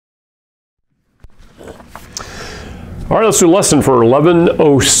All right, let's do a lesson for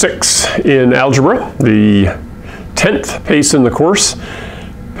 1106 in algebra, the 10th PACE in the course.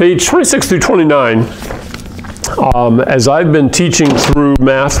 Page 26 through 29. As I've been teaching through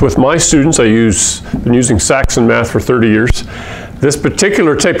math with my students, been using Saxon math for 30 years. This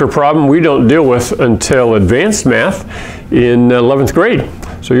particular type of problem we don't deal with until advanced math in 11th grade.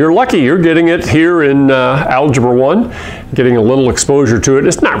 So you're lucky, you're getting it here in Algebra 1, getting a little exposure to it.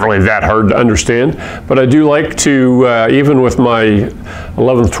 It's not really that hard to understand, but I do like to, even with my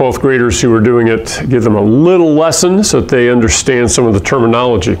 11th, 12th graders who are doing it, give them a little lesson so that they understand some of the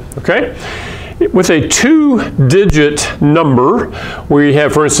terminology, okay? With a two-digit number, we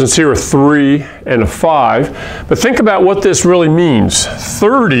have, for instance, here a 3 and a 5, but think about what this really means.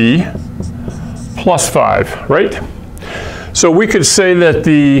 30 plus 5, right? So we could say that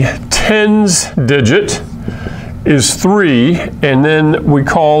the tens digit is 3, and then we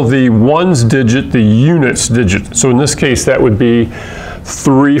call the ones digit the units digit. So in this case, that would be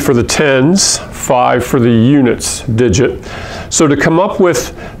 3 for the tens, 5 for the units digit. So to come up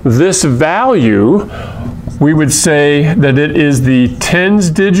with this value, we would say that it is the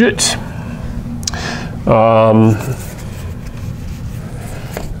tens digit. I'm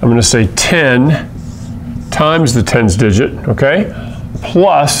going to say 10 times the tens digit, okay,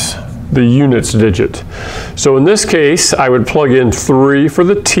 plus the units digit. So in this case, I would plug in 3 for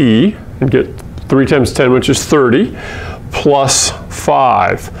the t and get 3 times 10, which is 30, plus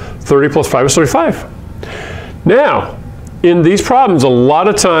 5. 30 plus 5 is 35. Now, in these problems, a lot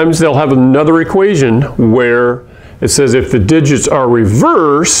of times they'll have another equation where it says if the digits are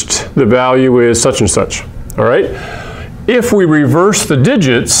reversed, the value is such and such, all right? If we reverse the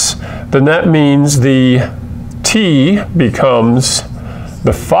digits, then that means the t becomes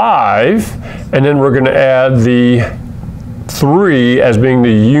the 5, and then we're going to add the 3 as being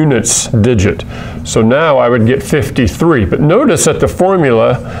the units digit. So now I would get 53. But notice that the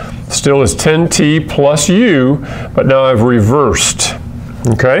formula still is 10t plus u, but now I've reversed.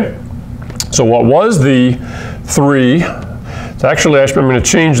 Okay? So what was the 3? So actually, I'm going to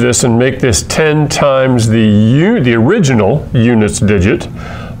change this and make this 10 times the original units digit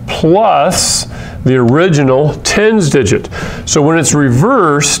plus the original tens digit. So when it's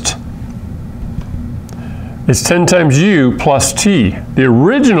reversed, it's 10 times u plus t. The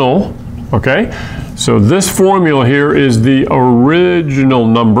original, okay, so this formula here is the original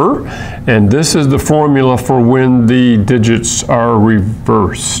number, and this is the formula for when the digits are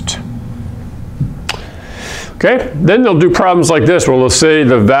reversed. Okay, then they'll do problems like this where they'll say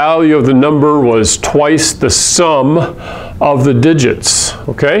the value of the number was twice the sum of the digits,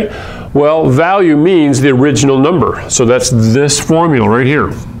 okay? Well, value means the original number, so that's this formula right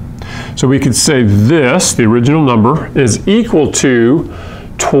here. So we could say this, the original number, is equal to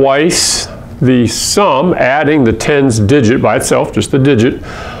twice the sum, adding the tens digit by itself, just the digit,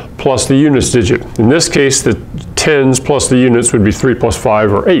 plus the units digit. In this case, the tens plus the units would be 3 plus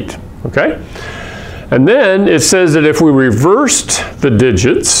 5 or 8, okay? And then it says that if we reversed the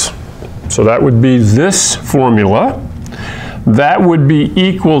digits, so that would be this formula, that would be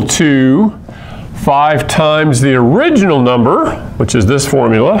equal to 5 times the original number, which is this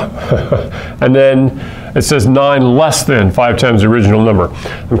formula, and then it says 9 less than 5 times the original number.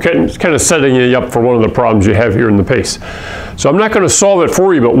 I'm kind of setting you up for one of the problems you have here in the PACE. So I'm not going to solve it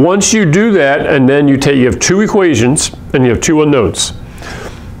for you, but once you do that, and then you have 2 equations, and you have 2 unknowns.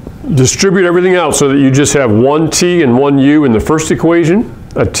 Distribute everything out so that you just have one t and one u in the first equation,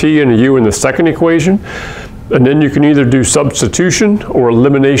 a t and a u in the second equation, and then you can either do substitution or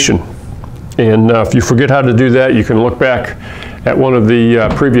elimination. And if you forget how to do that, you can look back at one of the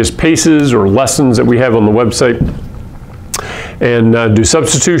previous PACEs or lessons that we have on the website and do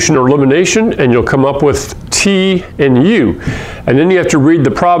substitution or elimination, and you'll come up with t and u. And then you have to read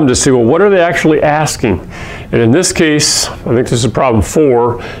the problem to see, well, what are they actually asking? And in this case, I think this is problem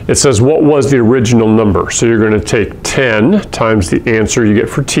 4, it says what was the original number? So you're going to take 10 times the answer you get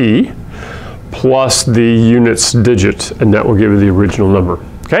for t plus the units digit, and that will give you the original number.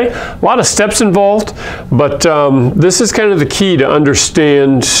 Okay, a lot of steps involved, but this is kind of the key to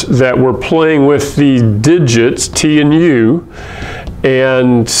understand that we're playing with the digits, t and u,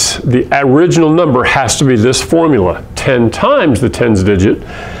 and the original number has to be this formula, 10 times the tens digit,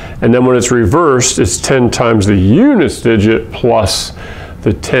 and then when it's reversed, it's 10 times the units digit plus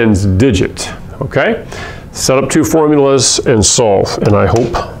the tens digit. Okay, set up 2 formulas and solve, and I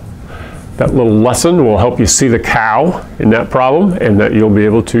hope that little lesson will help you see the cow in that problem and that you'll be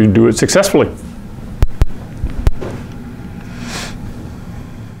able to do it successfully.